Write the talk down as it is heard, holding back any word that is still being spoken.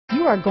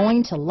you are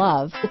going to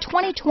love the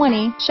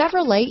 2020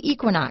 Chevrolet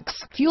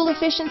Equinox. Fuel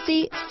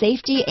efficiency,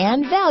 safety,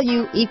 and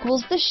value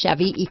equals the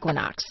Chevy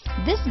Equinox.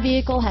 This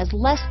vehicle has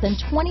less than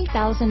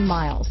 20,000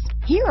 miles.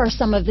 Here are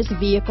some of this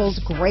vehicle's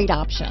great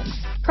options: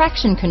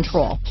 traction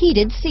control,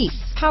 heated seats,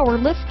 power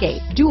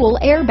liftgate, dual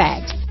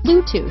airbags,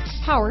 Bluetooth,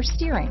 power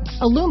steering,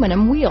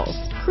 aluminum wheels,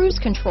 cruise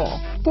control,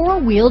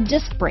 four-wheel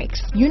disc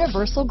brakes,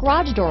 universal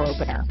garage door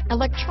opener,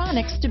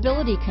 electronic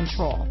stability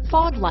control,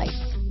 fog lights,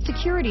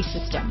 security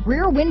system,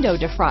 rear window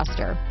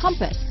defroster,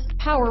 compass,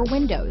 power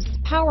windows,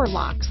 power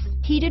locks,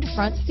 heated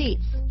front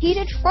seats,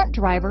 heated front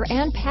driver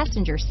and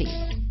passenger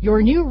seats.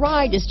 Your new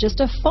ride is just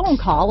a phone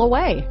call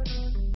away.